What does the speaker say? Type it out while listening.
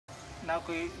na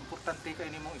ako'y importante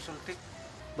kayo ni mong isulti.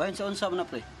 Bayan sa unsa mo na,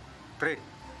 pre? Pre,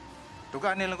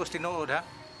 tugaan nilang gusto tinuod, ha?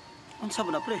 Unsa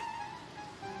mo na, pre?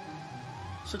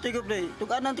 Sulti ko, pre.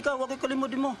 Tugaan nanti ka, wakay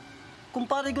kalimod mo.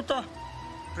 Kumpare ko ta.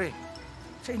 Pre,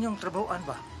 sa inyong trabahoan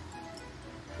ba?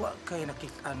 Wa kayo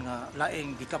nakitaan nga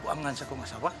laing gikabuangan sa kong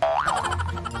asawa?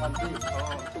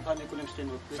 Oo, tugaan ko ng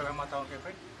stinod, pre. Salamat taon kayo,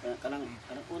 pre. Kanang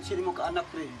unsi mo ka anak,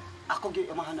 pre. Ako gi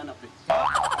amahan na, pre.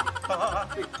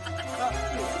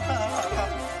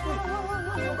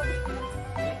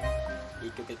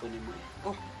 Ikaw kay kunin mo.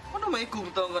 Oh, ano may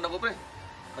kumtaon ka na ko, pre?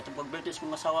 Katong pag-British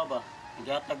kong asawa ba?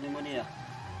 Igatag ni mo niya.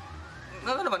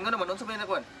 Nga naman, unsa ba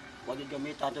nakuan? Wag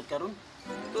gamit adot karon.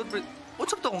 Tuod, pre.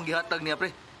 Unsa to kung gihatag niya,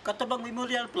 pre? Katabang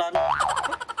memorial plan.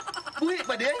 Buhi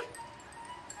pa di ay?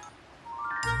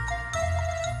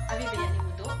 Abi ba yan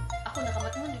mo do? Ako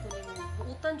nakamatmon di ko nimo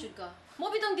buutan jud ka. Mo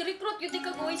bitong gi-recruit yun di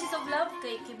ka Oasis of Love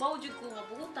kay kibaw jud ko nga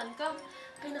buutan ka.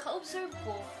 Kay naka-observe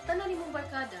ko tanan nimong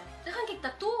barkada. Dakan kay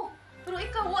tattoo. Pero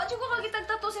ikaw wa jud ko kagitag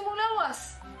tattoo sa imong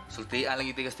lawas. Sultian lang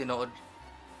itigas tinuod.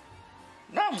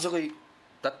 Nam sa koy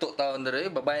tato taon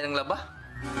dere babae ng laba.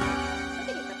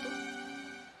 Ate kay tattoo.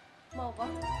 Mao ba?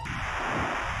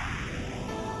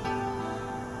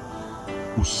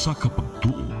 Usa ka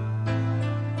pagtuo,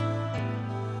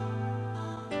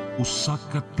 usa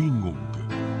ka tingog,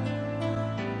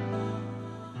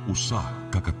 usa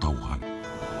ka katawhan.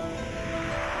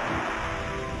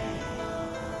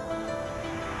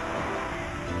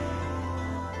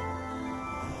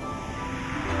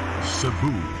 Cebu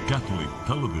Catholic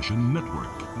Television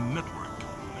Network.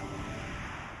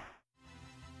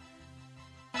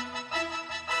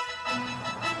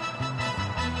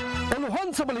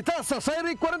 Sa balita sa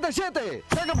Sayri 47,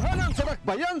 kagamhanan sa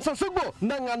Dakbayan sa Sugbo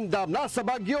nangandam na sa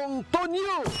bagyong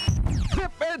Tonyo.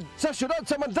 DepEd sa siyudad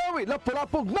sa Mandawi,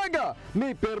 Lapu-Lapug, Naga,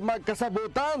 may pirmag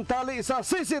kasabutan tali sa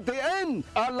CCTN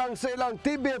alang sa ilang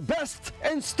TV Best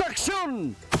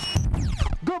Instruction.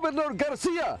 Gobernador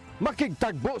Garcia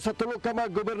makigtagbo sa tulo ka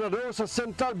mga gobernador sa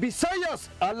Central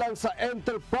Visayas alang sa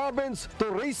inter-province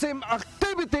tourism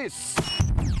activities.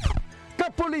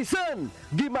 Kapulisan,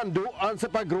 gimanduan sa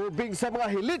pagrubing sa mga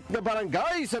hilit na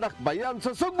barangay sa Dakbayan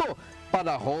sa Sugbo,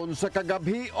 panahon sa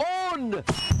kagabhion.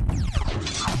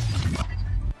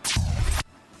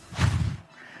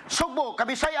 Sugbo,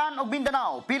 Kabisayan ug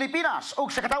Mindanao, Pilipinas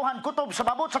ug sa katawhan kutob sa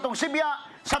babot sa tong Sibya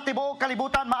sa tibuok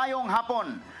kalibutan maayong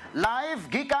hapon. Live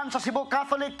gikan sa Cebu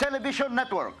Catholic Television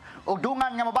Network ug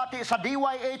dungan nga mabati sa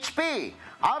DYHP,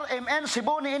 RMN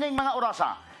Cebu niining mga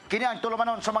orasa. Kini ang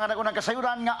tulumanon sa mga nagunang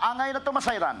kasayuran nga angay na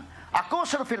tumasayran. Ako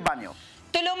si Rufil Banyo.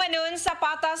 Tulumanon sa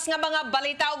patas nga mga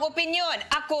balita ug opinyon.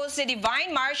 Ako si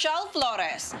Divine Marshall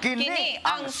Flores. Kini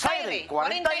ang Sayri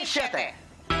 47.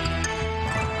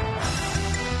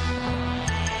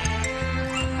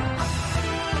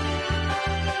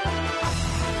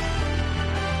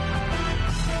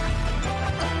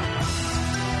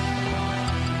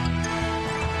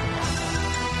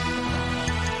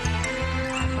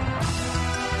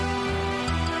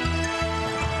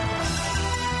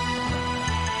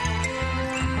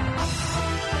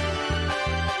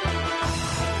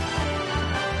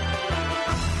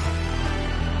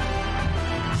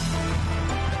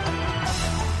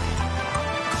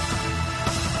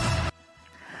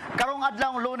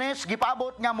 Adlawng Lunes,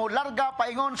 gipaabot nga molarga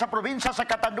paingon sa probinsya sa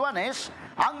Catanduanes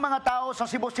ang mga tao sa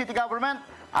Cebu City Government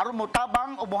aron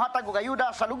motabang o mohatag og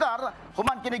ayuda sa lugar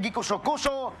human kini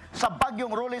gikuso-kuso sa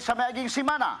bagyong Rolly sa miaging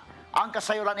semana. Ang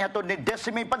kasayuran nihaton ni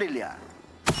Decime Padilla.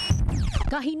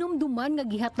 Kahinumduman nga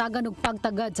gihatagan og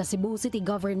pagtagad sa Cebu City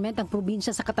Government ang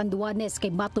probinsya sa Catanduanes kay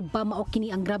matud pa mao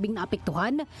kini ang grabing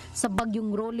naapektuhan sa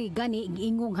bagyong Rolly gani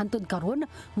ingong hantud karon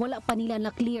wala pa nila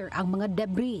na clear ang mga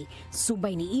debris.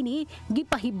 Subay niini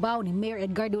gipahibaw ni Mayor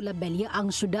Edgardo Labella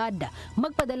ang syudad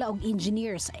magpadala og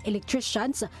engineers,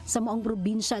 electricians sa maong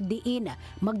probinsya diin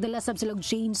magdala sab sila og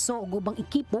chainsaw ug ubang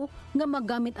ekipo nga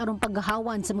magamit aron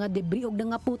paggahawan sa mga debris ug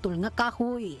nangaputol nga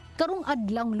kahoy. Karong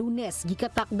adlawng Lunes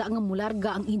gikatakda nga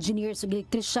mularga ang engineers ug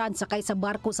electrician sakay sa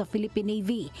barko sa Philippine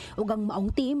Navy ug ang maong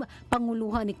team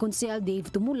panguluhan ni Konsehal Dave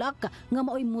Tumulak nga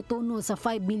maoy mutuno sa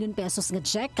 5 million pesos nga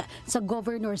check sa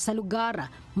governor sa lugar.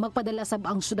 Magpadala sab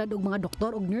ang syudad og mga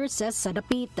doktor ug nurses sa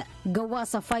dapit. Gawa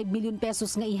sa 5 million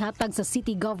pesos nga ihatag sa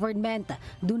city government.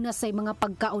 Duna say mga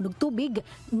pagkaon ug tubig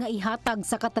nga ihatag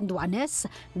sa Catanduanes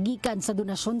gikan sa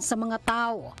donasyon sa mga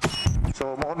tao.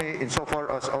 So mo ni insofar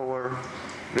as our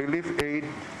relief aid,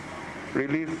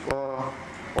 relief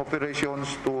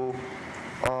operations to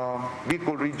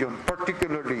Bicol region,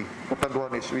 particularly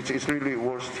Catanduanes, which is really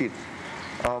worst hit.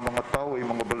 Mga tao ay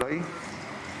mga balay,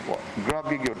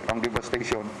 grabe yun ang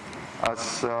devastation.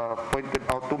 As pointed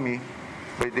out to me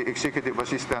by the Executive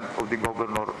Assistant of the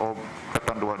Governor of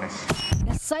Catanduanes.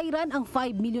 Nasayran ang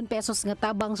 5 million pesos nga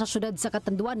tabang sa syudad sa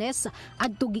Catanduanes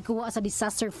adto gikuha sa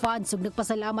disaster funds ug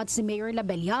nagpasalamat si Mayor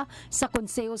Labella sa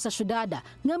konseho sa syudad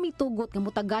nga mitugot nga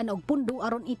mutagan og pundo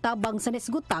aron itabang sa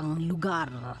nesgutang lugar.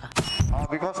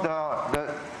 Because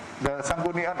the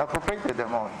sanggunian appropriated the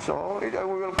amount, so I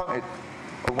will welcome it.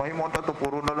 Ug mahimo ta to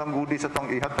puro na lang gudi sa tong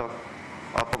ihatag.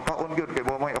 Pagkaon gyud kay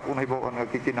may ako nahibawan nga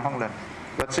kikinahanglan.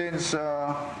 But since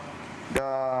the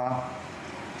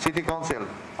City Council,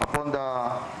 upon the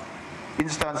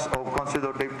instance of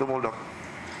Councilor Dave Tumulak,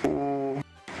 who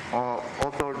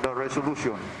authored the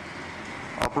resolution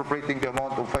appropriating the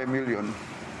amount of 5 million,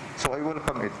 so I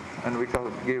welcome it, and we can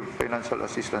give financial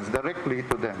assistance directly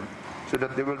to them so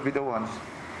that they will be the ones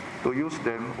to use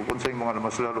them kung sa mga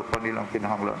mas lalo pa nilang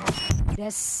kinahanglan.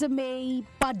 Desmay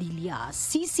Padilla,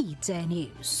 CCTV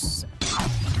News.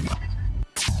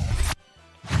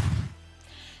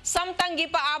 Samtang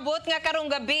gipaabot nga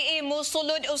karong gabi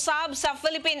musulod usab sa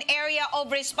Philippine Area of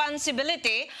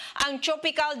Responsibility ang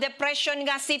tropical depression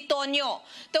nga si Tonyo.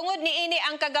 Tungod niini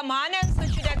ang kagamhanan sa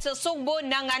syudad sa Sugbo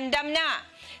nangandam na.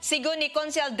 Sigon ni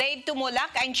Council Dave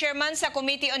Tumulak, ang chairman sa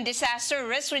Committee on Disaster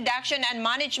Risk Reduction and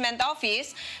Management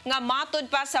Office, nga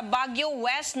matud pa sa Baguio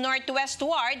West-Northwest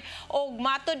Ward o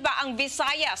matud pa ang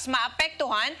Visayas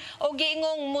maapektuhan o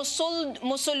giingong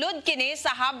musulod kini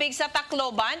sa habig sa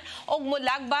Tacloban o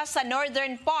mulagba sa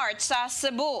northern part sa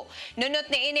Cebu. Nunot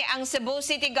niini ang Cebu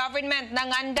City Government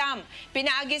nangandam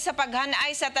pinaagi sa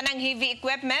paghanay sa tanang heavy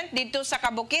equipment dito sa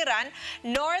Kabukiran,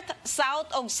 North, South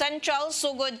ug Central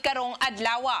sugod karong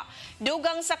adlaw.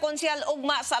 Dugang sa konsyal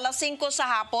ugma sa alas 5 sa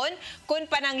hapon, kung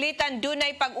pananglitan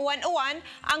dunay pag-uwan-uwan,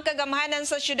 ang kagamhanan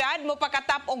sa syudad mo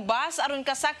pakatap og bus aron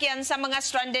kasakyan sa mga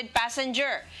stranded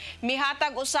passenger.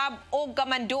 Mihatag usab og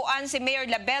kamanduan si Mayor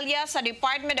Labella sa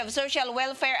Department of Social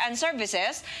Welfare and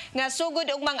Services nga sugod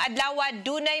og mga adlaw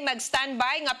dunay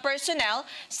mag-standby nga personnel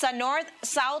sa North,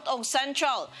 South ug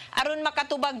Central aron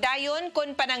makatubag dayon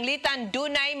kung pananglitan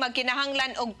dunay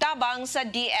magkinahanglan og tabang sa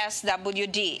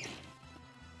DSWD.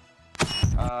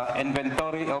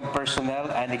 Inventory of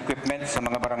personnel and equipment sa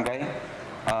mga barangay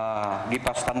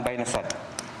gipa-standby na sad.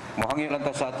 Mohangyo lang ta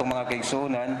sa atong mga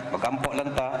kaigsuonan, magampo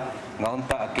lang ta nga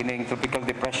unta kining tropical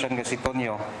depression nga si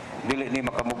Tonyo dili ni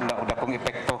makamugna og dakong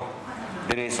epekto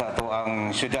diri sa ato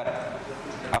ang syudad.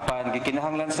 Apan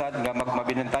gikinahanglan sad nga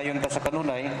mabinantayon ta sa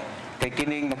kanunay kay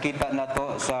kining nakita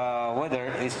nato sa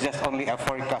weather is just only a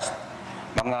forecast.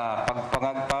 Mga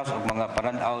pagpangagpas o mga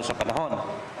pananaw sa panahon.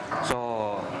 So,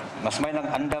 mas may nang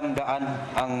andam daan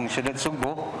ang syudad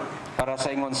Sugbo para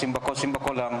sa ingon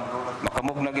simbako-simbako lang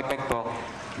makamugnag epekto,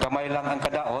 gamay lang ang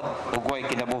kadaot ug way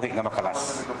kinabuhi nga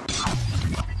makalas.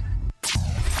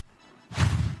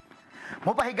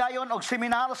 Mupahigayon og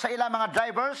seminar sa ilang mga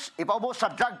drivers, ipaubos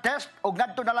sa drug test ug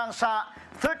ngadto na lang sa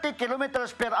 30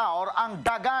 kilometers per hour ang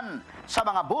dagan sa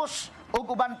mga bus ug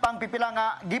uban pang pipila nga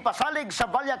gipasalig sa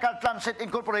Valyacar Transit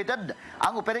Incorporated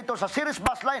ang operator sa series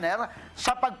bus liner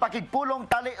sa pagpakigpulong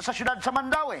tali sa syudad sa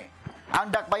Mandawi. Ang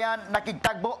dakbayan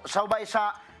nakigtagbo sa ubay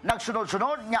sa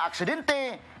nagsunod-sunod nga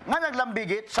aksidente nga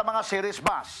naglambigit sa mga series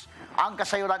bus. Ang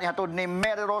kasayuran ihatod ni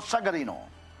Mary Rose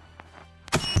Sagarino.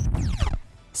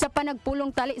 Sa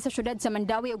panagpulong tali sa syudad sa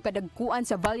Mandawi ug kadagkuan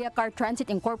sa Valyacar Transit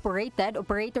Incorporated,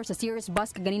 operator sa series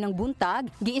bus kaganinang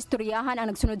buntag, giistoryahan ang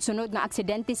nagsunod-sunod nga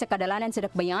aksidente sa kadalanan sa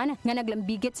dakbayan nga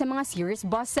naglambigit sa mga series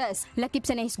buses. Lakip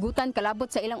sa nahisgutan kalabot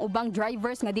sa ilang ubang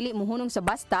drivers nga dili mohunong sa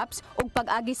bus stops ug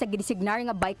pag-agi sa gidesignar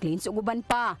nga bike lanes ug uban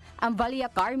pa. Ang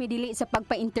Valyacar midili sa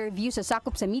pagpa-interview sa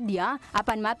sakop sa media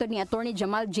apan matod ni Attorney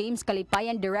Jamal James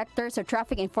Kalipayan, Director sa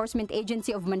Traffic Enforcement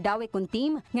Agency of Mandawi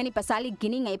Kuntim, nga nipasalig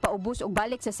kini nga ipaubos og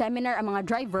balik sa seminar ang mga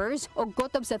drivers og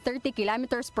kutob sa 30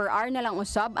 kilometers per hour na lang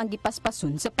usab ang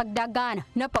gipaspasun sa pagdagan.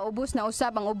 Napaubos na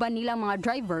usab ang uban nilang mga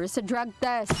drivers sa drug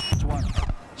test.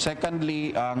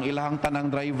 Secondly, ang ilahang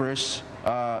tanang drivers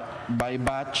by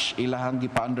batch ilahang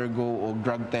gipa-undergo og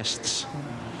drug tests.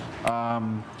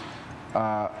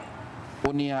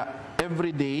 Unya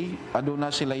every day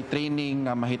aduna sila training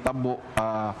nga mahitabo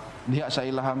diha sa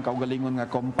ilahang kaugalingon nga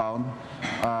compound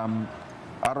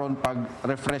aron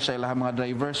pag-refresh sa ilahang mga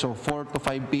drivers. So 4 to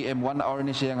 5 p.m. 1 hour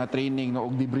ni siya nga training no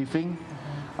og debriefing.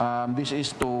 This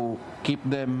is to keep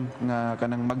them nga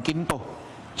kanang magkinto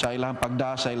sa ilahang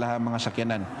pagda sa ilahang mga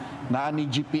sakyanan. Naa ni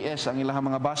GPS ang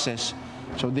ilahang mga buses.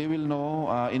 So they will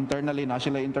know internally na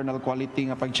sila internal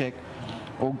quality nga pag-check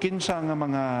og kinsa nga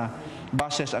mga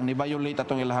buses ang ni-violate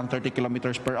atong ilahang 30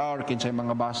 kilometers per hour, kinsa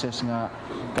mga buses nga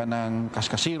kanang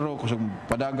kaskasiro kusog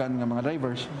padagan nga mga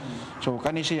drivers. So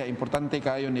kani siya importante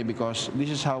kayo ni because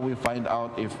this is how we find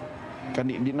out if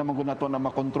kani di na maguna to na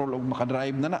makontrol og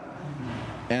makadrive na.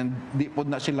 and di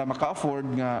pod na sila maka-afford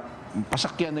nga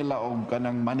pasakyan nila og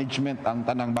kanang management ang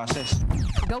tanang bases.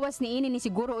 Gawas niini ni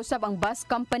siguro usab ang bus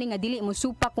company nga dili mo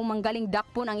supak kung manggaling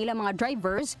dakpon ang ilang mga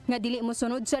drivers nga dili mo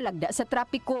sunod sa lagda sa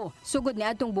trapiko. Sugod ni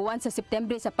atong buwan sa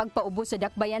September sa pagpaubos sa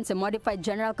dakbayan sa Modified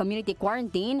General Community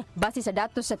Quarantine, base sa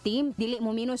datos sa team, dili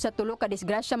mo minus sa tulo ka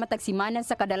disgrasya matag simana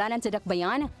sa kadalanan sa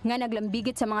dakbayan nga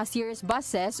naglambigit sa mga serious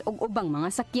buses ug ubang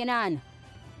mga sakyanan.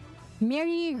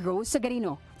 Mary Rose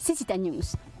Sagarino, Sisita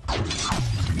News.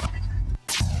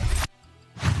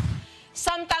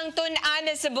 Samtang tun-an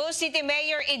sa Cebu City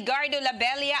Mayor Edgardo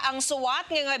Labella ang suwat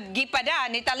nga gipada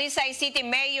ni Talisay City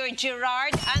Mayor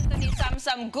Gerard Anthony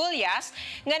Samsam Gulyas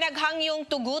nga naghangyong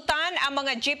tugutan ang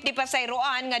mga jeep di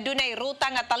pasayroan nga dunay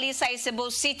ruta nga Talisay Cebu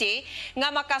City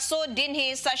nga makasud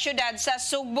dinhi sa syudad sa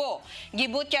Sugbo.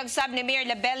 Gibutyag sab ni Mayor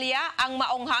Labella ang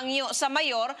maong hangyo sa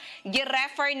mayor,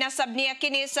 girefer na sab niya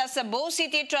kini sa Cebu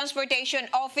City Transportation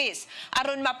Office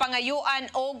aron mapangayuan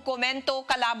og komento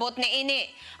kalabot ni ini.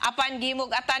 Apan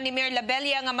gimug-atan ni Mayor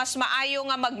Labella nga mas maayo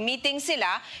nga mag-meeting sila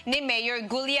ni Mayor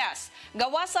Gulyas.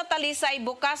 Gawa sa Talisay,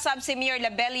 bukas sab si Mayor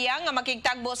Labella nga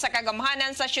makigtagbo sa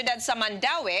kagamhanan sa syudad sa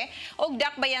Mandaue ug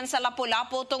dakbayan sa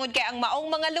Lapu-Lapu tungod kay ang maong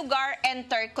mga lugar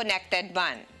interconnected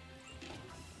man.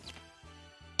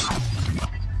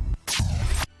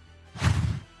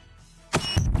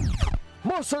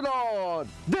 Mosunod!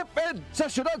 DepEd sa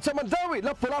syudad sa Mandaue,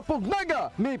 Lapu-Lapu, Naga,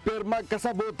 may pirmag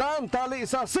kasabutan tali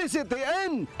sa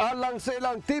CCTN alang sa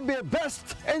ilang TV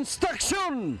Best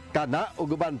Instruction. Kana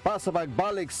uguban pa sa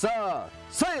pagbalik sa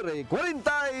Sayri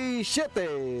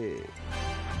 47.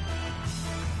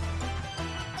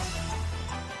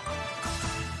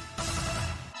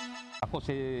 Ako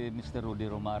si Mr. Rudy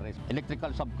Romares,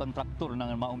 electrical subcontractor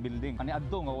ng maong building. Ani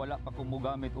adto nga wala pa ko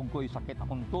mogamit og ko'y sakit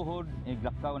akong tuhod,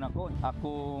 iglakaw na ko,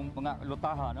 akong mga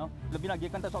lutaha, no. Labi na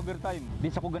gikan ta sa overtime.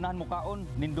 Di sa ko ganahan mo kaon,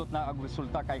 nindot na ang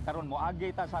resulta kay karon mo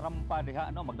agi ta sa rampa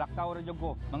diha, no, maglakaw ra jud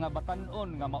ko. Mga batan-on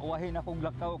nga mauwahin akong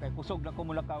lakaw kay kusog na ko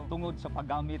mulakaw tungod sa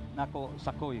paggamit nako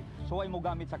sa koy. Suway mo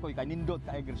gamit sa koy kay nindot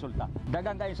kay resulta.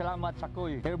 Daghang kay salamat sa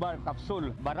koy herbal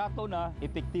capsule. Barato na,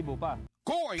 epektibo pa.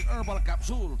 Koy Herbal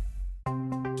Capsule.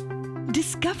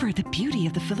 Discover the beauty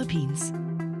of the Philippines.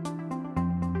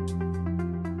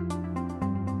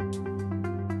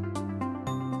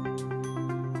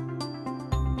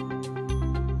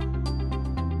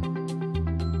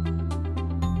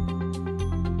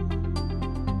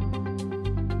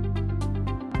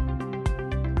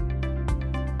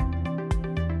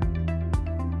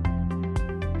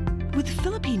 With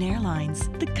Philippine Airlines,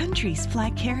 the country's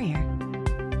flag carrier.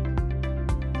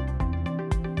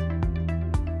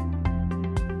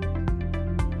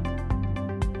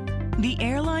 The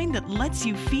airline that lets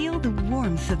you feel the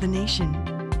warmth of the nation.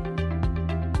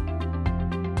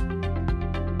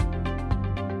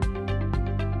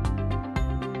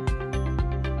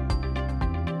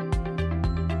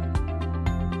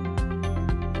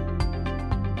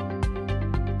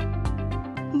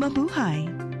 Mabuhay!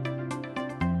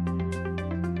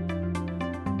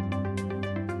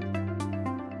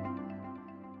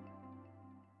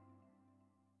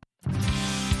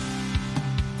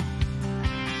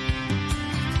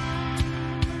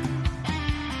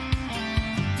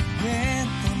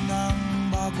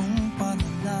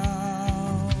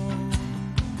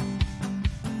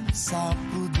 Sa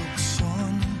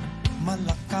produksyon,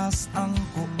 malakas ang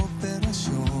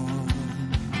kooperasyon.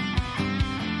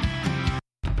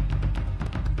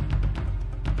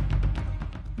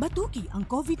 Batuki ang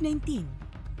COVID-19.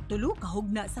 Tulo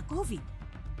kahugna sa COVID.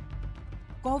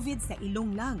 COVID sa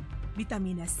ilong lang,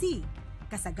 vitamina C,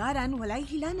 kasagaran walay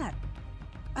hilanat.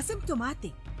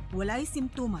 Asymptomatic, walay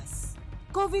simptomas.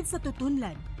 COVID sa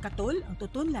tutunlan, katol ang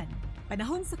tutunlan.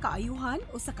 Panahon sa kaayuhan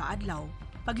o sa kaadlaw.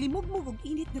 Paglimugmug og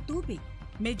init na tubig.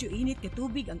 Medyo init na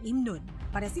tubig ang imnon.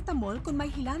 Paracetamol kung may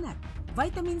hilanat.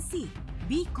 Vitamin C,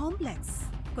 B-complex.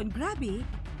 Kung grabe,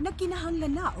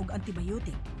 nagkinahanglan na og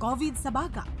antibiotic. COVID sa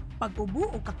baga. Pag-ubo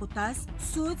o kakutas,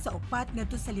 sud sa 4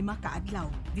 ngadto sa 5 ka adlaw.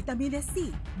 Vitamina C,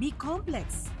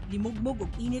 B-complex, limugmog og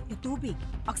init nga tubig,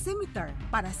 oximeter,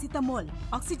 paracetamol,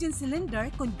 oxygen cylinder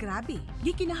kung grabe.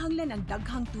 Gikinahanglan ang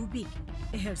daghang tubig.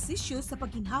 Ehersisyo sa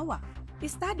pagginhawa.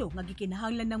 Estado nga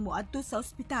gikinahanglan ng moadto sa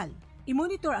ospital.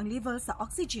 I-monitor ang level sa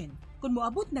oxygen. Kung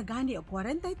moabot na gani og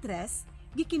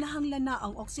 43, gikinahanglan na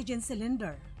ang oxygen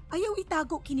cylinder. Ayaw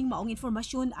itago kining maong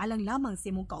informasyon alang lamang sa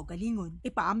imong kaugalingon.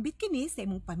 Ipaambit kini sa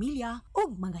imong pamilya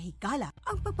o mga higala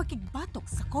ang pagpakigbatok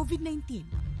sa COVID-19.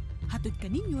 Hatod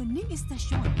kaninyo ning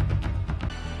istasyon.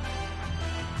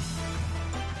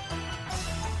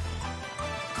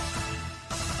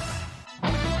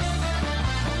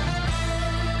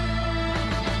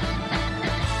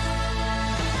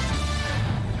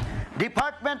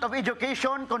 Department of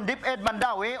Education kung DepEd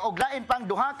Mandawi og lain pang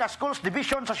duha ka schools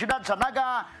division sa siyudad sa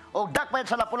Naga og dakpay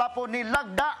sa Lapu-Lapu ni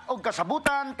lagda og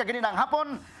kasabutan kaganinang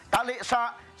hapon tali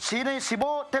sa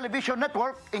Cebu Television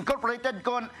Network Incorporated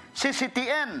kon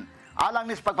CCTN alang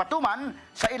nis pagpatuman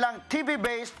sa ilang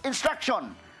TV-based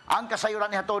instruction. Ang kasayuran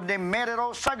nihatod ni Mary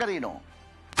Rose Sagarino.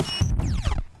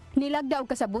 Nilagda og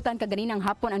kasabutan kaganinang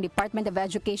hapon ang Department of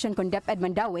Education kon DepEd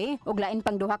Mandawi ug lain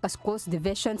pang duha ka schools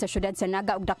division sa siyudad sa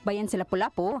Naga ug dakbayan sa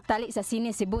Lapu-Lapu tali sa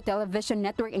Cebu Television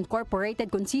Network Incorporated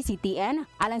kon CCTN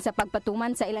alang sa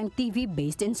pagpatuman sa ilang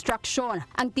TV-based instruction.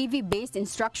 Ang TV-based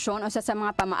instruction usa sa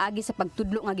mga pamaagi sa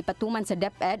pagtudlo nga gipatuman sa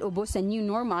DepEd ubos sa new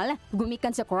normal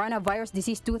gumikan sa coronavirus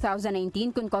disease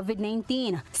 2019 kon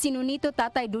COVID-19. Sinunito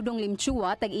Tatay Dudong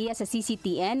Limchua tag-iya sa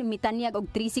CCTN mitanyag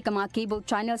og 13 ka mga cable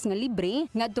channels nga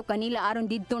libre ngadto kanila aron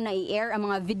didto na i-air ang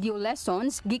mga video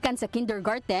lessons gikan sa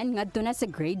kindergarten ngadto na sa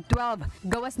grade 12.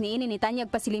 Gawas niini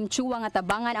nitanyag pa si Limchua nga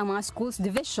tabangan ang mga schools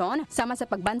division sama sa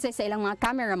pagbansay sa ilang mga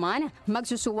cameraman,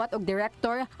 magsusuwat og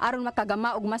director aron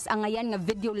makagama og mas angayan nga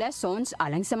video lessons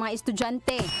alang sa mga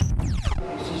estudyante.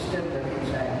 System that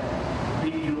inside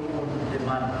video on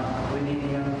demand pwede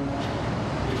niyang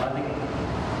ibalik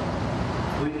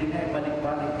pwede niya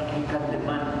ibalik-balik ikan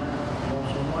demand kung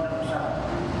sumunod sa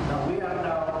we are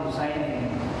now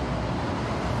designing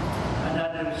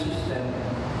another system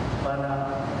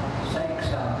para sa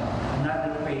exam,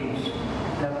 another page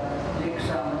that the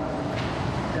exam,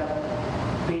 that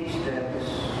page there is,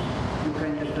 you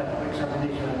can use that for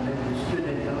examination and then the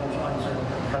student can also answer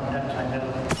from that channel.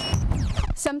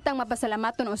 Samtang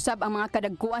mapasalamaton usab ang mga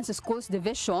kadagkuan sa schools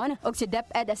division ug si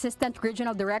DepEd Assistant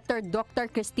Regional Director Dr.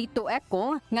 Cristito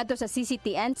Eco ngadto sa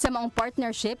CCTN sa maong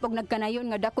partnership ug nagkanayon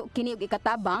nga dako kini og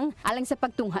ikatabang alang sa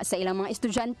pagtungha sa ilang mga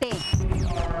estudyante.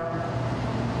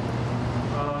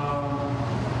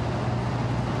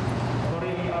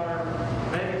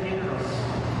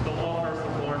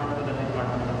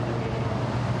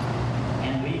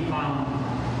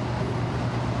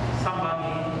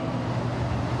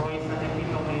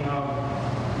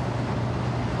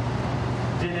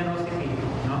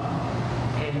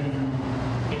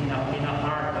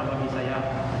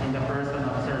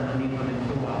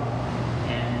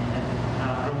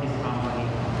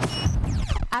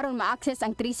 Aron ma-access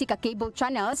ang 13 ka cable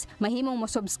channels, mahimong mo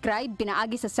subscribe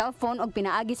pinaagi sa cellphone o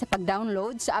pinaagi sa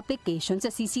pag-download sa application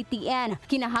sa CCTN.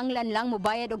 Kinahanglan lang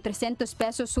mobayad og 300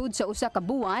 pesos sud sa usa ka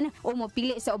buwan o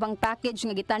mopili sa ubang package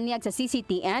nga gitanyag sa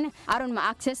CCTN aron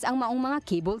ma-access ang maong mga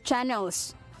cable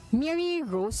channels. Mary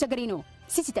Rose Sagarino,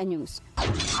 CCTN News.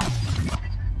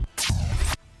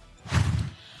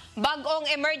 Bagong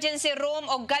emergency room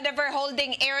o cadaver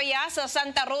holding area sa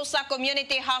Santa Rosa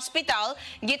Community Hospital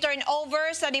giturn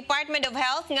over sa Department of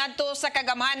Health ngadto sa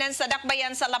kagamhanan sa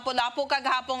dakbayan sa Lapu-Lapu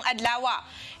kaghapong adlaw.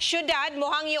 Syudad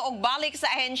mohangyo og balik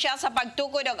sa ahensya sa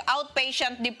pagtukod og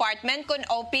outpatient department kun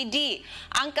OPD.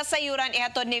 Ang kasayuran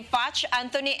ihatod ni Fatch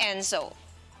Anthony Enzo.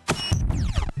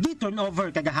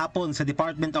 Gi-turnover kagahapon sa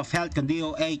Department of Health kon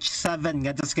DOH 7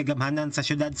 ngadto sa kagamhanan sa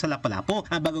siyudad sa Lapu-Lapu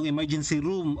ang bagong emergency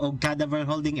room o cadaver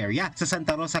holding area sa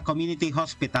Santa Rosa Community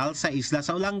Hospital sa Isla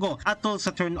sa Olango. Atol sa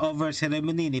turnover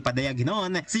ceremony ni padayag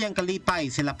hinon siyang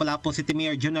kalipay si Lapu-Lapu City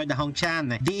Mayor Junior Dahong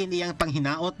Chan diin iyang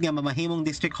panghinaot nga mamahimong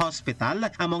district hospital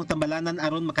among tambalanan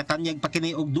aron makatanyag pa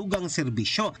kini og dugang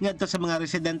serbisyo ngadto sa mga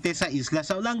residente sa Isla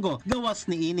sa Olango. Gawas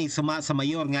niini suma sa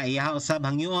mayor nga iyaha usab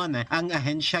hangyoon ang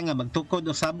ahensya nga magtukod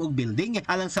usab og building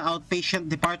alang sa outpatient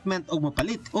department og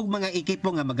mapalit og mga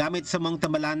ekipo nga magamit sa mga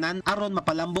tambalanan aron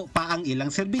mapalambo pa ang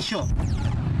ilang serbisyo.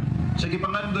 Sa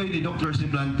gipangandoy ni Dr.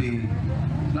 Siblante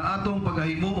na atong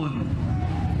paghahimuon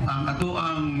ang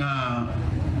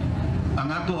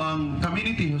ato ang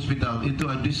community hospital into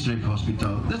a district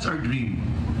hospital. That's our dream.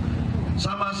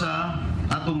 Sama sa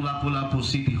atong Lapu-Lapu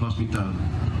City Hospital.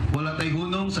 Wala tay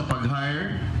hunong sa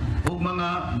pag-hire o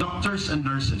mga doctors and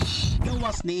nurses.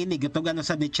 Gawas ni ini gitugan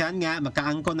sa Bichan nga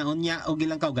makaangko na unya og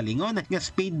ilang kaugalingon nga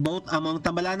speedboat among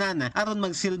tambalanan aron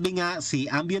magsilbi nga si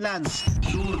ambulance.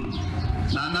 Soon,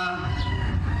 nana,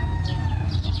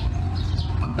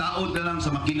 magtaod na lang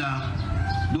sa makina,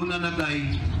 doon na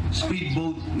natay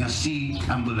speedboat nga si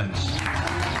ambulance.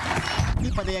 Ni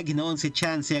padayag hinoon si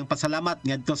Chan siyang pasalamat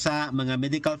ngadto sa mga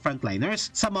medical frontliners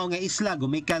sa mao nga isla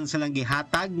gumikan silang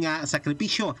gihatag nga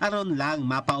sakripisyo aron lang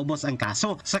mapaubos ang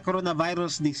kaso sa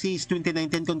coronavirus disease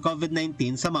 2019 kon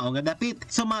COVID-19 sa mao nga dapit.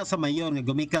 Suma sa mayor nga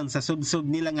gumikan sa subsub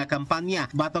nila nga kampanya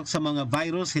batok sa mga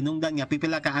virus hinungdan nga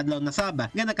pipila ka adlaw na sab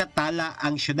nga nakatala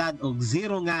ang syudad og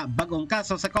zero nga bag-ong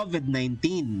kaso sa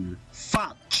COVID-19.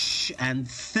 Fatch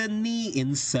Anthony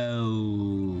Enzo,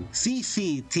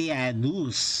 CCTN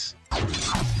News.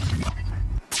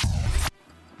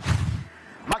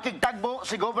 Nagtagbo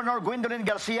si Governor Gwendolyn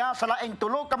Garcia sa laing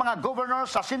tulo ka mga governor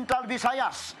sa Central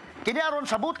Visayas. Kini aron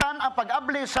sabutan ang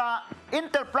pag-abli sa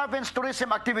inter-province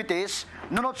tourism activities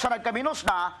nunot sa nagkaminos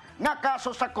na nga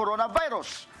kaso sa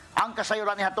coronavirus. Ang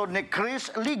kasayuran ni hatod ni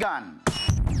Chris Ligan.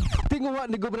 Tinguha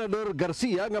ni Gobernador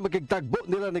Garcia nga makigtagbo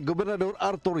nila ni Gobernador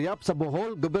Arthur Yap sa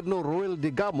Bohol, Gobernador Roel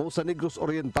Digamo sa Negros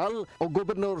Oriental o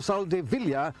Gobernador Salde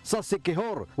Villa sa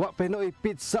Siquijor. Wa penoy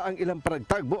pizza ang ilang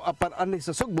panagtagbo apan ani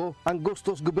sa Sugbo ang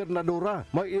gustos gobernadora.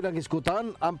 May ilang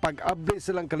iskutan ang pag-abli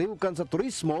silang kalihukan sa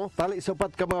turismo tali sa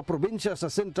upat ka mga probinsya sa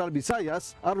Central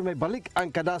Visayas aron may balik ang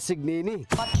kadasig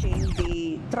niini. Watching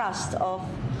the trust of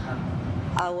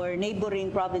our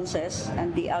neighboring provinces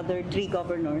and the other three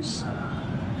governors,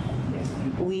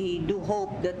 we do hope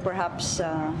that perhaps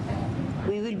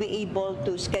we will be able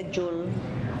to schedule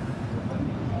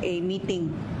a meeting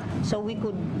so we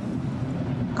could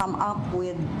come up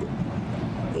with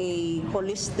a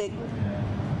holistic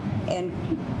and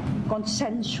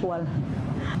consensual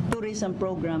tourism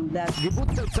program that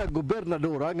gibutad sa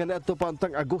gobernadora nga naadto pa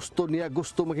antang Agosto niya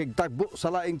gusto makigtagbo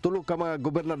sa laing tulo ka mga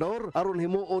gobernador aron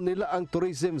himuon nila ang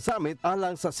tourism summit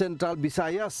alang sa Central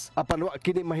Visayas. Apan wa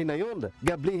kini mahinayon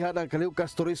gablihan ang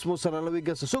kalihukas turismo sa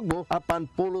lalawigan sa Sugbo apan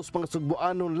pulos mga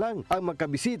Sugboanon lang ang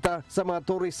makabisita sa mga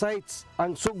tourist sites.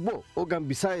 Ang Sugbo ug ang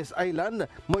Visayas Island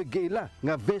mo'y giila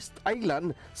nga best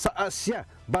island sa Asia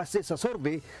base sa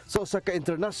survey sa usa ka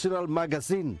international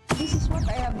magazine. This is what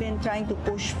I have been trying to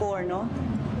push for, no?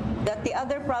 That the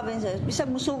other provinces, bisag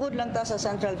musugod lang ta sa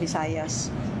Central Visayas,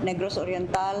 Negros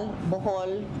Oriental,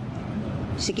 Bohol,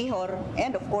 Siquijor,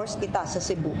 and of course kita sa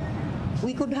Cebu.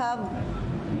 We could have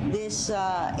this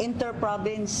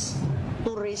inter-province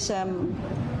tourism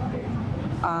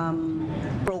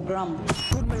program.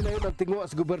 Kung may lain ang tingwa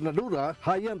sa gobernadora,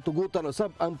 hayan tugutan usab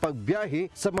ang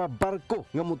pagbiyahe sa mga barko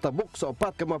nga mutabok sa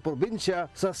upat ka mga probinsya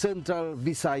sa Central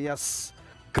Visayas.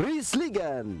 Chris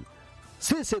Ligan,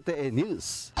 CCTN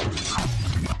News.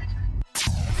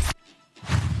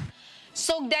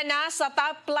 Sugda na sa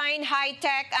Top Line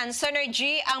High-Tech and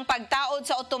Synergy ang pagtaod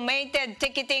sa automated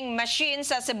ticketing machine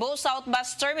sa Cebu South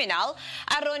Bus Terminal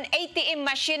aron ATM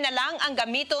machine na lang ang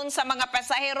gamiton sa mga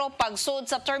pasahero pagsud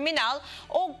sa terminal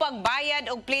o pagbayad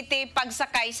og plite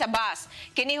pagsakay sa bus.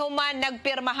 Kinihuman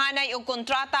nagpirmahanay og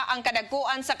kontrata ang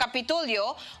kadagkuan sa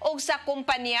Kapitolyo ug sa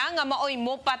kumpanya nga maoy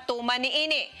mopatuman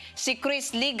niini. Si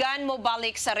Chris Ligan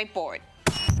mobalik sa report.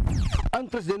 Ang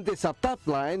presidente sa Top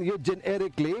Line, Eugene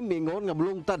Eric Lim, mingon nga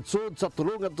mulungtad sud sa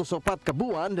tulungan to sa 4 ka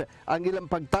buwan ang ilang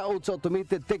pagtaod sa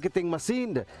automated ticketing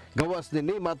machine. Gawas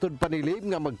nini matud pa ni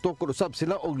Lim nga magtukod usab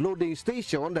sila og loading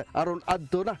station aron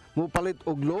adto na mopalit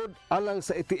og load alang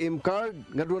sa ATM card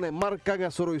nga dunay marka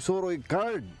nga suroy-suroy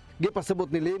card.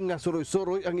 Gipasabot ni Lim nga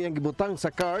suroy-suroy ang iyang gibutang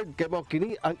sa card kay mao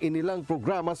kini ang inilang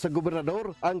programa sa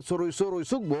gobernador. Ang suroy-suroy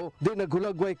Sugbo di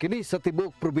naghulagway kini sa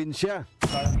tibok probinsya.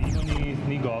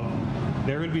 Ni Gov,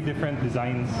 there will be different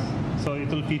designs, so it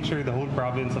will feature the whole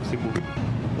province of Cebu.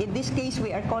 In this case,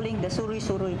 we are calling the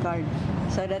Suri-Suroy card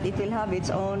so that it will have its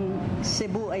own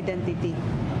Cebu identity.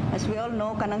 As we all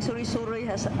know, kanang Suri-Suroy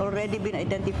has already been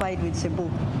identified with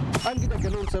Cebu. Ang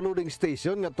ginaganon sa loading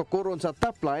station nga tukuron sa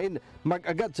Top Line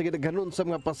mag-agad sa ginaganon sa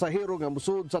mga pasahero nga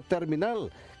musud sa terminal.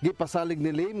 Gipasalig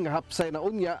ni Lim nga hapsay na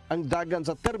unya ang dagan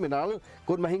sa terminal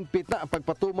kung mahingpit na ang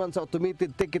pagpatuman sa automated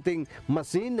ticketing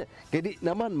machine kay di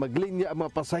naman maglinya ang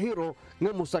mga pasahero nga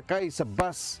musakay sa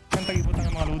bus. Ang tagibutang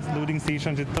ang mga loading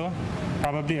stations dito,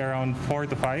 probably around 4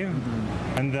 to 5.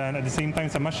 And then at the same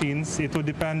time sa machines, it would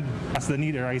depend as the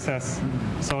need arises.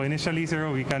 So initially, sir,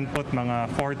 we can put mga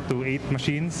 4 to 8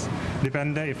 machines.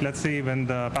 Depende if let's say when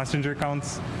the passenger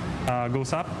counts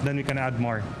goes up, then we can add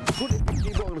more. Kung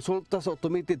epektibo ang resulta sa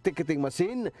automated ticketing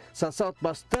machine sa South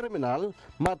Bus Terminal,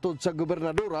 matod sa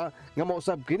gobernadora nga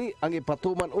mausab kini ang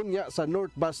ipatuman unya sa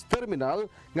North Bus Terminal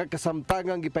nga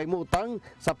kasamtangang gipaymutang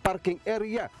sa parking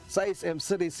area sa SM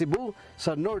City Cebu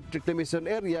sa North Reclamation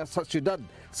Area sa siyudad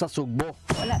sa Sugbo.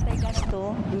 Wala tay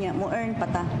gasto nya mo earn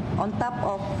pata on top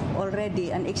of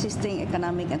already an existing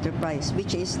economic enterprise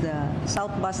which is the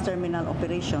South Bus Terminal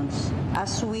operations.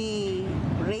 As we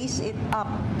raise it up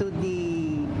to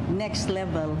the next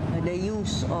level, the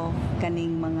use of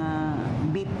kaning mga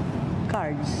beep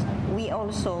cards, we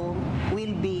also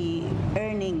will be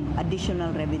earning additional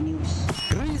revenues.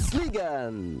 Chris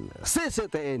Ligan,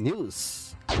 CCTN News.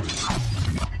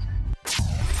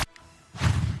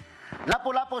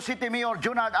 Lapu-Lapu City Mayor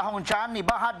Junard Ahongchan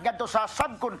nibahad ngadto sa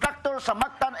subcontractor sa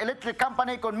Mactan Electric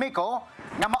Company kon Miko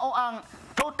nga mao ang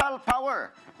Total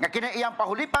Power nga kini iyang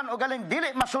pahulipan o galing dili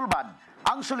masulbad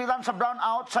ang suliran sa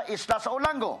brownout sa isla sa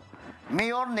Olango.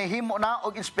 Mayor nihimo na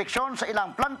og inspeksyon sa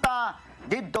ilang planta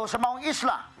didto sa maong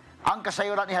isla. Ang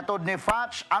kasayuran ihatod ni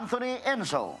Fats Anthony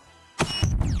Enzo.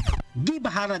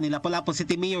 Gibahara ni Lapu-Lapu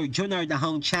City Mayor Junard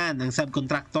Ahong Chan ang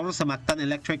subcontractor sa Mactan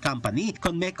Electric Company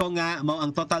kung meko nga mao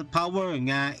ang total power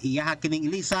nga iyaha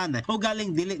kining ilisan o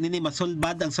galing dili nini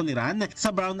masulbad ang suliran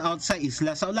sa brownout sa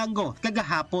isla sa Olango.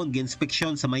 Kagahapon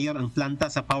ginspeksyon sa mayor ang planta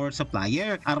sa power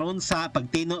supplier aron sa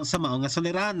pagtino sa mao nga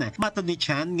suliran. Matod ni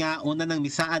Chan nga una nang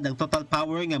misaad ang total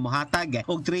power nga mohatag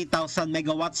og 3,000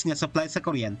 megawatts nga supply sa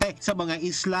kuryente sa mga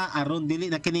isla aron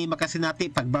dili na kini makasinati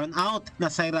pag brownout.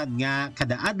 Nasayran nga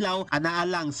kada adlaw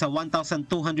anaalang sa 1,200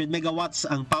 megawatts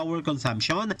ang power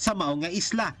consumption sa mao nga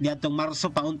isla. Niadtong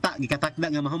Marso paunta gikatakda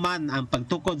nga mahuman ang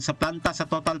pagtukod sa planta sa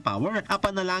total power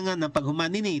apan nalangan ng paghuman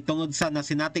nini tungod sa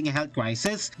nasinati nga health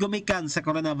crisis gumikan sa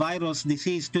coronavirus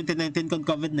disease 2019 kon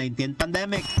COVID-19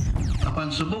 pandemic.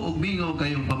 Apan subo og bingaw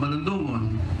kayong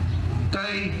pamalundungon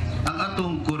kay ang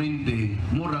atong kuryente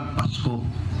murag Pasko.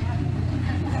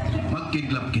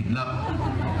 Magkidlap-kidlap.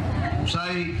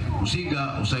 Usay,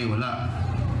 usiga, usay wala.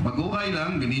 Mag-ukay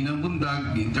lang, ganinang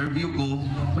bundag, interview ko,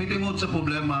 may tingod sa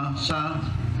problema sa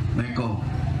MECO,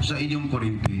 sa inyong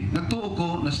kuryente. Nagtuo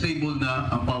ko na stable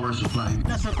na ang power supply.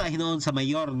 Nasata hinoon sa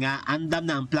mayor nga andam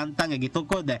na ang planta nga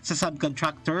gitukod sa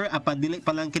subcontractor apan dili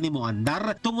pa lang kini mo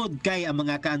andar tungod kay ang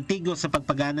mga kaantigo sa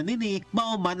pagpagana nini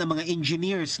mao man ang mga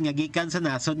engineers nga gikan sa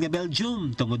nasod nga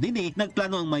Belgium. Tungod nini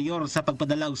nagplano ang mayor sa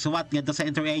pagpadala og suwat ngadto sa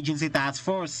Interagency Task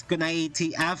Force kun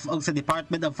ATF o sa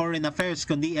Department of Foreign Affairs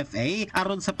kun DFA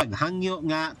aron sa paghangyo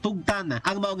nga tugtan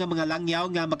ang mao nga mga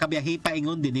langyaw nga makabiyahe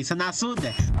paingon dinhi sa nasod.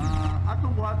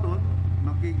 Atong buhaton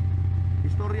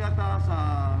istorya ta sa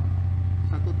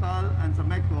Total and sa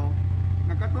MECO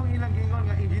nga katong ilang gingon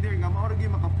nga engineer nga mao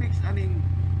gyud maka-fix aning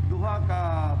duha ka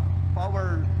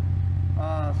power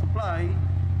supply,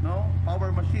 no, power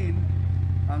machine.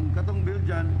 Ang katong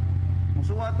Belgian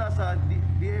musuwata sa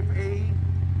DFA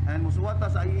and musuwata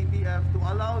sa IATF to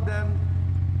allow them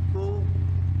to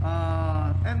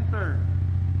enter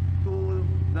to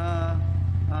the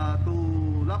to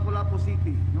Lapu-Lapu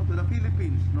City, no, to the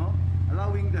Philippines, no,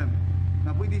 allowing them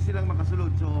na pwede silang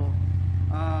makasulod. So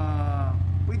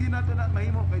pwede nato na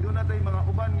mahimo kay doon natin mga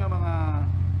uban nga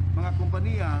mga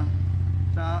kompanya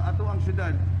sa ato ang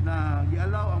syudad na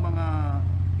gi-allow ang mga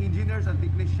engineers and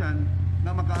technician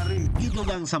na makaari.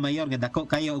 Gidugang sa mayor nga dako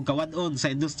kayo og kawad-on sa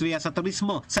industriya sa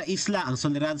turismo sa isla ang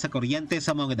suliran sa kuryente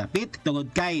sa mga dapit tungod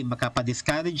kay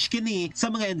makapadiscourage kini sa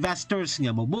mga investors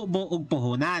nga mobubo og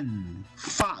puhunan.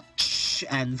 Fats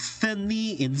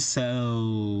Anthony Enzo,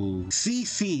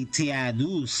 CCTN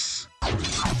News.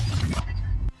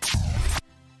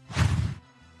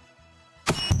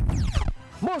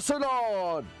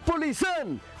 Mosunod,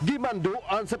 pulisan,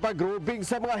 gimanduan sa pagrubing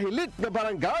sa mga hilit na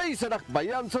barangay sa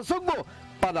Dakbayan sa Sugbo.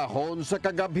 Panahon sa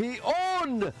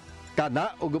kagabhion.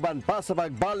 Kana uguban pa sa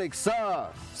pagbalik sa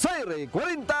Sayri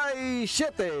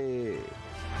 47.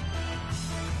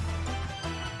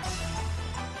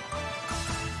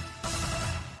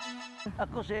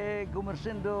 Ako si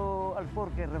Gumersindo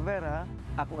Alforque Rivera,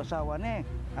 ako asawa ni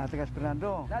Tagas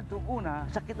Fernando. Nadto una,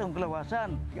 sakit ang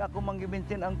kalawasan. Kaya ako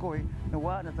manggibintin ang koy,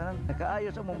 nawa na tanan,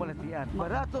 nakaayos ang mong balatian.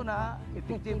 Barato na,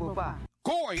 epektibo pa.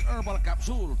 Koy Herbal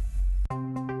Capsule.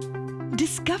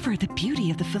 Discover the beauty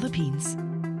of the Philippines.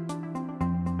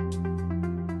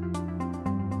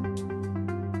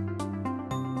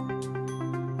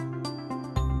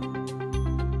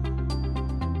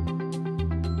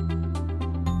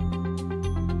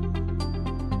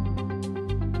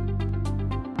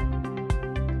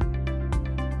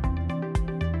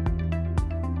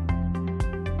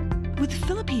 With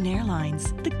Philippine Airlines,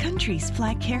 the country's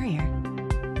flag carrier.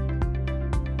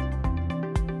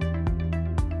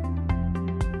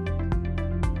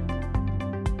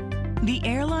 The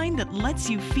airline that lets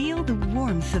you feel the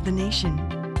warmth of the nation.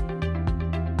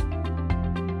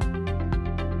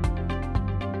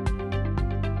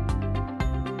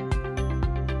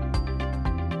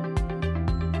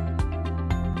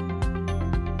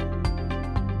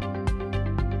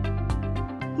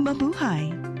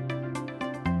 Mabuhay!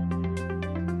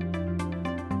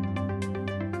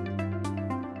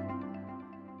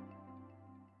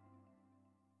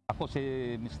 Ako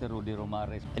si Mr. Rudy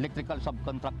Romares, electrical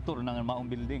subcontractor ng maong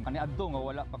building. Ani adto nga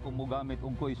wala pa ko mogamit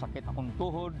og koy sakit akong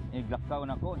tuhod, iglakaw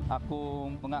na ko.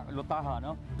 Akong mga lutaha,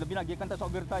 no. Labi na gikan ta sa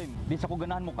overtime. Di sa ko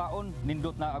ganahan mo kaon,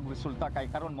 nindot na ang resulta kay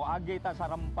karon mo agi ta sa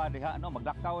rampa diha, no.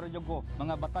 Maglakaw ra jud ko.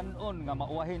 Mga batan-on nga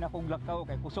mauwahi na kog lakaw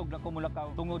kay kusog na ko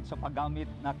mulakaw tungod sa paggamit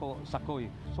nako sa koy.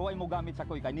 So ay mo gamit sa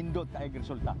koy kay nindot kay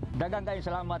resulta. Daghang kay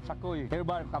salamat sa koy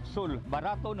Herbal Capsule.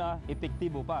 Barato na,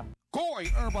 epektibo pa. Koy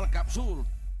Herbal Capsule.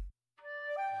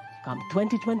 Come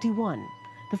 2021,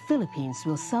 the Philippines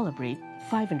will celebrate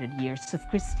 500 years of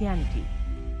Christianity.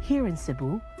 Here in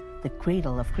Cebu, the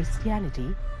cradle of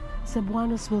Christianity,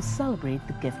 Cebuanos will celebrate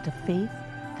the gift of faith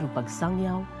through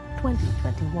Pagsangyaw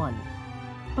 2021.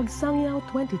 Pagsangyaw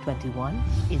 2021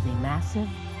 is a massive,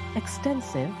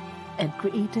 extensive, and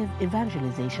creative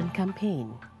evangelization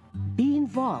campaign. Be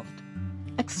involved,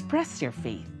 express your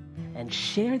faith, and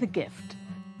share the gift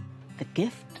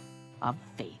of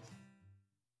faith.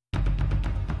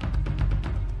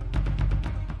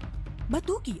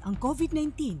 Batuki ang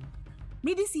COVID-19.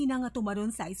 Medisina nga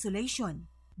tumaron sa isolation.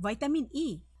 Vitamin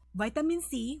E, Vitamin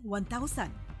C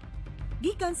 1000.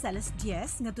 Gikan sa alas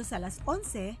 10 ngadto sa alas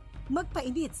 11,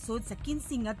 magpainit sud sa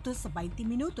 15 ngadto sa 20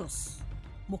 minutos.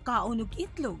 Mukaon og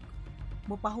itlog.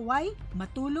 Mupahuway,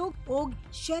 matulog og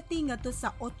 7 ngadto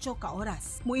sa 8 ka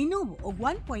oras. Muinom og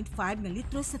 1.5 nga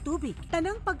litro sa tubig.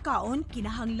 Tanang pagkaon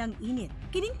kinahanglang init.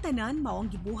 Kining tanan mao ang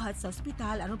gibuhat sa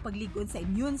ospital aron paglig-on sa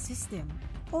immune system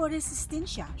o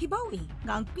resistensya. Hibawi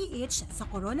nga ang pH sa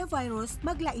coronavirus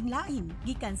maglain-lain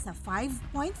gikan sa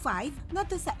 5.5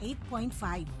 ngadto sa 8.5.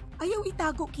 Ayaw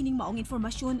itago kining maong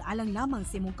informasyon alang lamang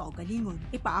sa imong kaugalingon.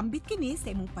 Ipaambit kini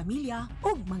sa imong pamilya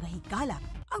o mga higala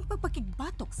ang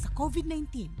pagpakigbatok sa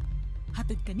COVID-19.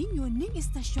 Hatod kaninyo ning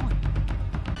istasyon.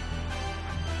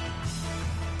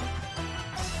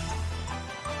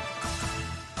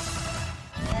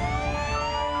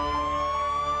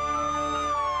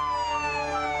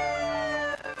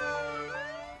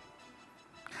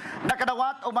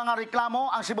 Nakadawat o mga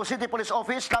reklamo ang Cebu City Police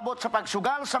Office labot sa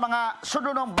pagsugal sa mga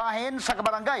sudunong bahin sa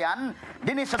kabaranggayan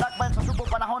dinhi sa dakbayan sa Subo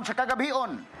panahon sa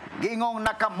kagabion. Giingong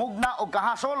nakamugna og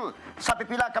kahasol sa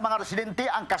pipila ka mga residente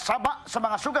ang kasaba sa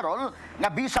mga sugarol nga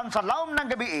bisan sa lawom ng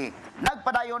gabi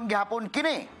nagpadayon gihapon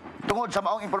kini. Tungod sa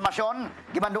maong impormasyon,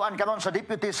 gimanduan karon sa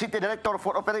Deputy City Director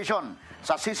for Operation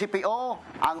sa CCPO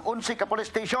ang 11 ka police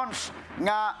stations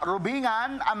nga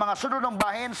rubingan ang mga sudunong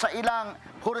bahin sa ilang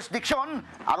jurisdiksyon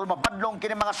aron mapadlong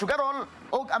kini mga sugarol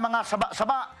ug ang mga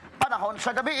saba-saba panahon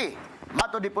sa gabi.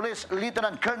 Mato di Police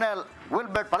Lieutenant Colonel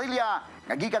Wilbert Parilla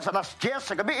nga gikan sa alas 10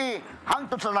 sa gabi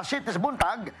hangtod sa alas 7 sa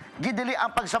buntag gidili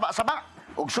ang pagsaba-saba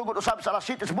ug sugod usab sa alas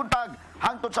 7 sa buntag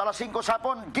hangtod sa alas 5 sa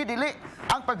hapon gidili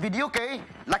ang pagvideoke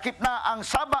lakip na ang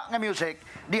saba nga music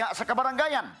diha sa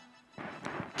kabaranggayan.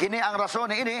 Kini ang rason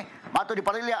niini mato di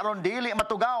Parilla aron dili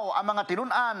matugaw ang mga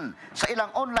tinun-an sa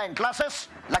ilang online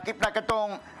classes lakip na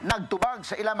katong nagtubag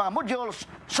sa ilang mga modules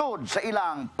sud sa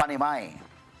ilang panimay.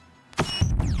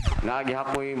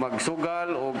 Gihapoy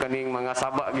magsugal o kaning mga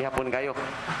saba gihapon kayo.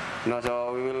 No,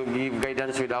 so we will give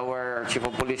guidance with our Chief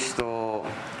of Police to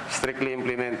strictly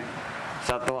implement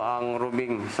sa to ang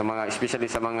roaming sa mga especially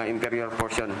sa mga interior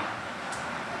portion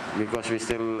because we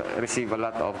still receive a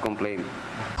lot of complaint.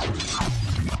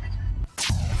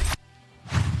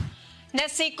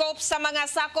 Nasikop sa mga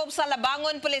sakop sa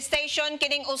Labangon Police Station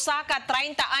kining usa ka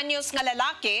 30 anyos nga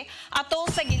lalaki atol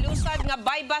sa gilusad nga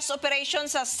bypass operation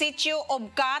sa Sitio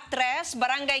Obca 3,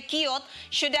 Barangay Kiyot,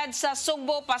 siyudad sa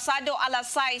Sugbo pasado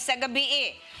alas 6 sa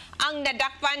gabi. Ang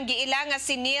nadakpan giila nga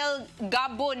si Neil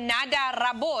Gabonada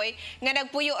Raboy nga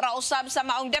nagpuyo ra usab sa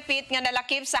maong dapit nga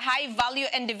nalakip sa high value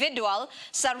individual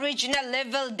sa regional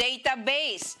level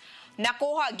database.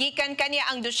 Nakuha gikan kaniya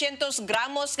ang 200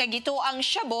 gramos nga gituang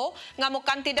shabu nga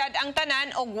mokantidad ang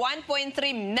tanan og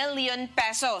 1.3 million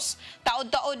pesos.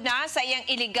 Taod-taod na sa iyang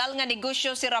illegal nga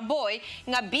negosyo si Raboy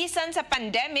nga bisan sa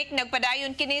pandemic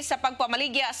nagpadayon kini sa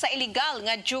pagpamaligya sa illegal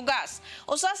nga drugas.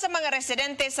 Usa sa mga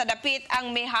residente sa dapit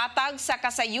ang mihatag sa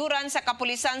kasayuran sa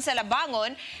kapulisan sa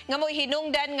Labangon nga mo'y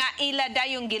hinungdan nga ila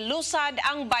dayong gilusad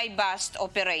ang buy-bust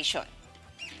operation.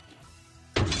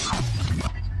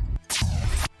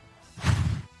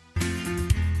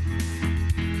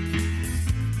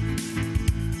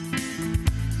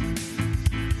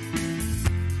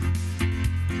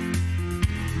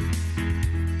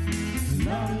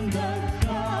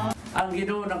 Ang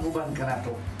Ginoo nang uban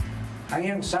kanato. Ang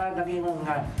iyang sa nagingong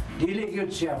nga dili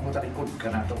gyud siya motalikod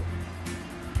kanato.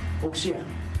 Ug siya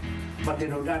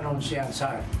matinudanon siya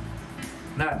sa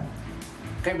nan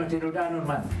kay matinudanon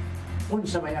man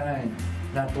unsa may anay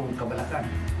natong kabalakan.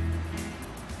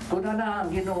 Kun ana ang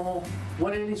Ginoo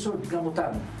walay lisod nga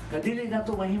mutang nga dili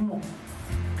nato mahimo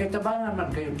kay tabangan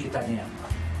man kayo kita niya.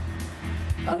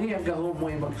 Ang iyang gahom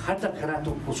mo'y maghatag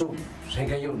kanato pusog sa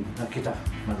gayon nga kita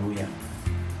maluya.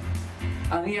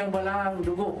 Ang iyang balaang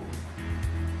dugo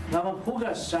nga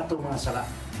magpugas sa atong mga sala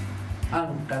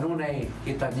ang kanunay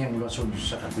kita niyang luwason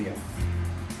sa kakuyang.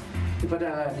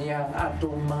 Ipadala niya ang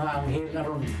atong mga anghel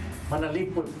aron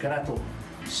manalipod kanato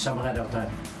sa mga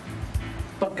dawtan.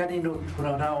 Pagkaninot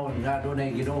hunaw-naon nga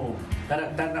dunay Ginoo nga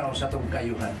nagtanaw sa atong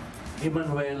kaayuhan.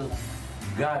 Emmanuel,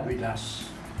 God with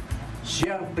us.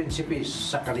 Siya ang prinsipis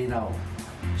sa kalinaw.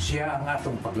 Siya ang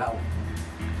atong paglaom.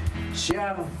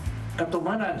 Siya ang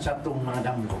katumanan sa atong mga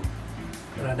damgo.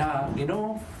 Na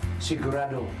Ginoo,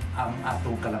 sigurado ang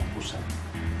atong kalampusan.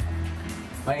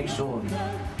 May igsoon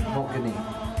mo kini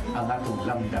ang atong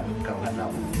lamdag karong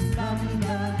adlaw.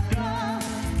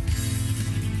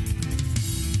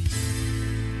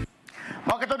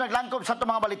 Mga kito naglangkob sa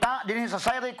itong mga balita din sa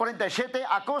Sayri 47.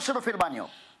 Ako si Rufil Banyo.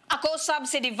 Ako sab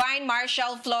si Divine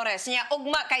Marshall Flores. Nya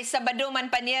ugma kay Sabado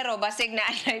man Paniero basig na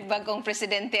ay bagong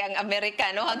presidente ang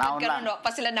Amerika, no? Hangtod karon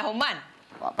pa sila nahuman.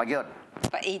 Pagyod.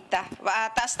 Paita.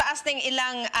 Taas-taas ning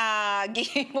ilang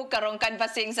gihimo karon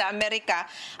canvassing sa Amerika.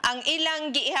 Ang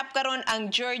ilang giihap karon ang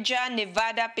Georgia,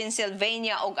 Nevada,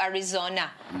 Pennsylvania ug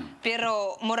Arizona.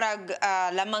 Pero murag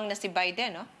lamang na si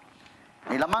Biden, no?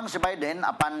 Nilamang si Biden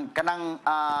apan kanang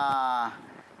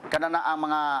kanana ang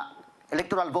mga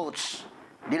electoral votes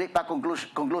dili pa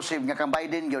conclusive nga kang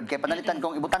Biden gyud kay panalitan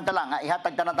kong ibutan ta lang nga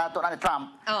ihatag ta na tato na ni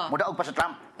Trump. Mudaog pa sa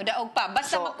Trump. Mudaog pa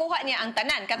basta makuha niya ang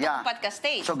tanan katong upat ka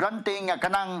state. So granting nga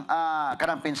kanang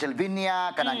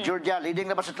Pennsylvania, kanang Georgia leading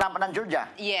na ba sa Trump ng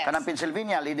Georgia? Yes. Kanang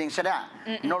Pennsylvania leading sa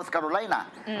North Carolina.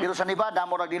 Pero sa Nevada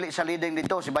murag dili sa leading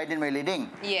dito, si Biden may leading.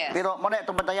 Yes. Pero mo na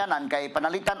itong bantayanan kay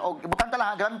panalitan og ibutan ta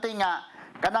lang granting nga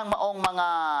kanang maong mga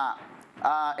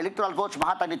electoral votes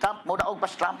mahatag ni Trump, mudaog pa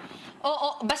sa Trump.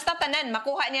 Oo, basta tanan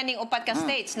makuha niya ning upat ka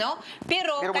states, no?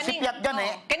 Pero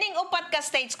kaning upat ka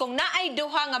states kung naay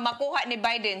duha nga makuha ni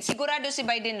Biden, sigurado si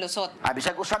Biden lusot.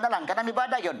 Bisag usa na lang kanang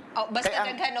Nevada yon. Basta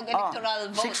daghan og electoral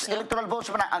votes. 6 electoral votes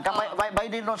man ang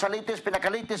Biden ron sa latest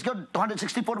pinaka-latest yun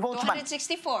 264 votes man.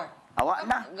 264. Awa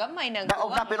na. Gamay na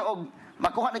daog na pero og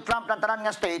makuha ni Trump ng tanan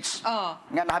nga states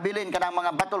nga nahabilin kanang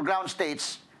mga battleground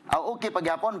states. Okay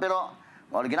pagyapon pero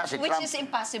si Which Trump. is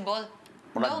impossible.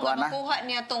 No, nga makuha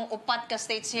niya tong upat ka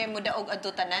states siya mo daog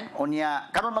adto tanan.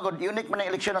 Unya karon magod unique man ang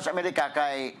eleksyon sa Amerika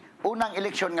kay unang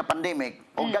eleksyon nga pandemic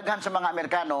ug daghan sa mga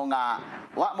Amerikano nga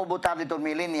wa mo butar dito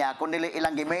millennia kundi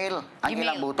ilang gimail ang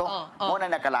ilang boto. Mo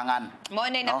na nakalangan. Mo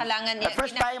na nakalangan niya. The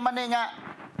first time man nga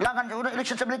langan unang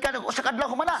eleksyon sa Amerika usa ka adlaw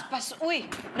humana. Pas uy.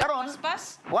 Karon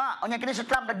wa unya kini si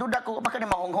Trump nagduda ko baka ni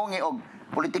mahonghongi og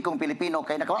politikong Pilipino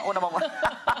kay nakawaon na mo.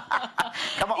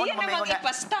 Kamaon na mo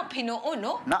ipastop hinuon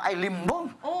no? Na ay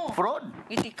limbong. Fraud.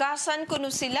 Itikasan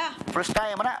kuno sila. First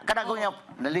time na kanago niya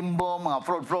nalimbong mga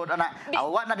fraud ana.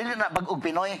 Awa na dili na bag-og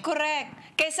Pinoy.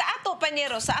 Correct. Kay sa ato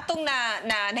Paniero sa atong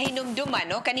nahinumduman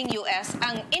no kaning US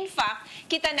ang in fact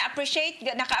kita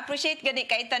naka-appreciate gani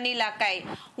kay nila kay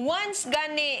once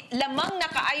gani lamang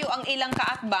nakaayo ang ilang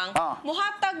kaatbang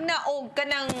muhatag na og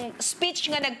kanang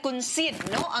speech nga nag-concede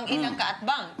no ang ilang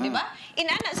kaatbang, di ba?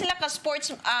 Inana sila ka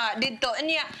sports dito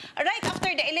niya right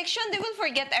after the election they will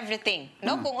forget everything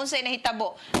no kung unsay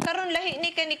nahitabo karon lahi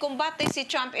ni kani kumbate si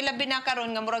Trump ilabi na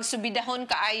karon nga murag subidahon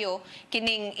kaayo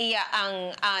kining iya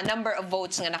ang number of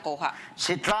votes nga nakuha.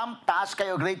 Si Trump taas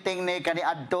kayo rating ni kani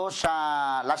adto sa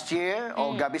last year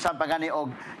o bisan pa gani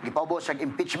og gipaubos sa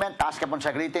impeachment taas ka pon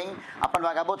sa rating apan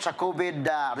magabot sa COVID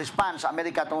response sa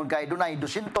Amerika tungod kay dunay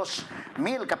 200,000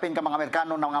 kapin ka mga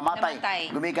Amerikano na mga matay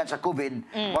gumikan sa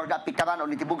COVID or apektaran o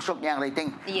nitibugsok niyang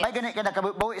rating. May gani kay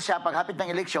nakabuhi siya paghapit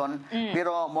ng eleksyon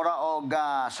pero mura og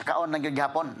sa kaon ng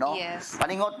gihapon no.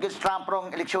 Paningot gid Trump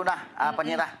rong eleksyon na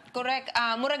panira. Correct.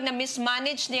 Murag na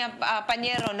mismanage niya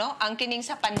Paniero no ang kining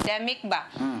sa pandemic ba.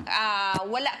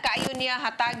 Wala kaayo niya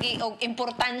hatagi og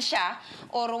importansya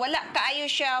or wala kaayo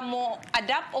siya mo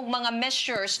adapt og mga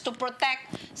measures to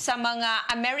protect sa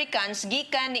mga Americans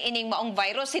gikan ni ining maong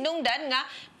virus. Sinungdan nga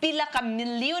pila ka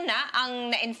milyon na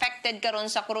ang na-infected karon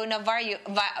sa coronavirus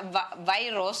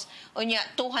unya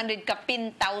 200 ka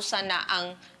thousand na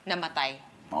ang namatay.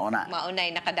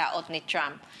 Maunay nakadaot ni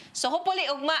Trump. So hopefully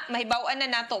ugma mahibaw-an na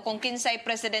nato kung kinsay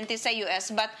presidente sa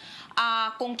US but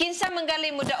kung kinsa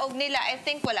manggali mudaog nila I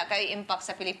think wala kay impact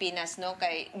sa Pilipinas no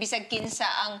kay bisag kinsa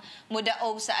ang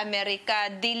mudaog sa Amerika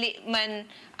dili man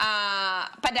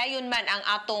padayon man ang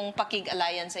atong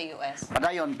pakig-alayan sa US.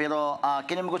 Padayon pero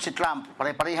kini mo si Trump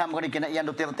pare-pareham ko ni kinaiyan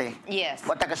Duterte. Yes.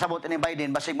 Wa ta kasabot ni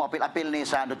Biden basig mo apil ni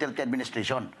sa Duterte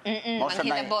administration. Ang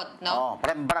hilabot no.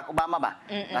 Barack Obama ba?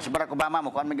 Na si Barack Obama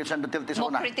mo kuan man gyud sa Duterte sa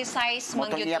una. Mo criticize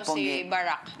man gyud si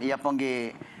Barack. Iya pong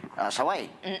gi saway.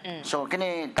 So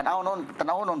kini tanaw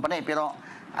noon pa ni pero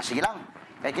sige lang.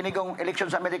 Kay kini gong election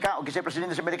sa Amerika o kisay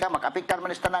presidente sa Amerika makapiktar man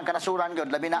tanang kanasuran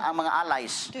gyud labi na ang mga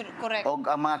allies. Correct. Og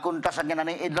ang mga kuntas nga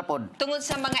naniid lapod. Tungod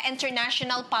sa mga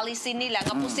international policy nila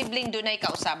nga posibleng dunay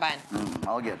kausaban.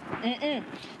 Mao gyud.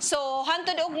 So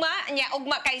hantod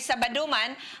ugma kay Sabado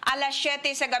man alas 7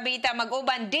 sa gabi ta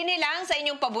mag-uban dinhi lang sa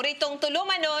inyong paboritong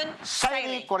tulumanon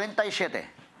Sayri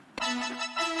 47.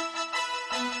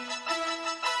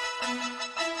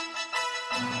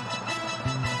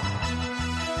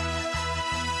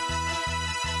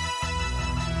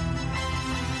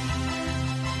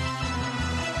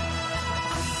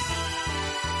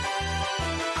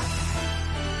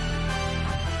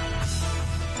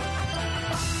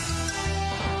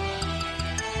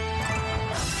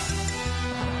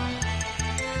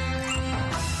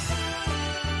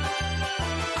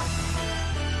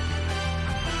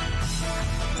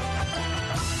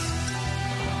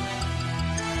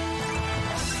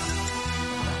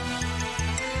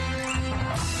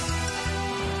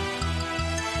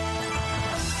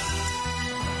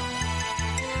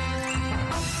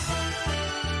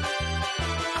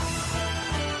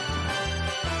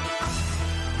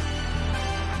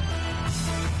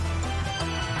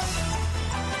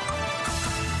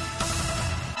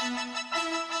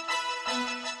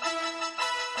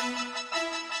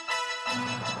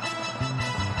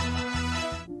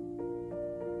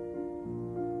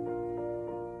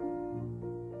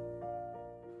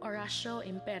 Operasyo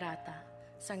Imperata,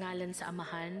 sa ngalan sa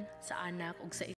Amahan, sa Anak ug sa